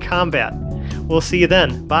epic combat. We'll see you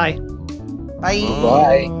then. Bye. Bye.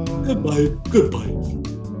 Bye. Goodbye.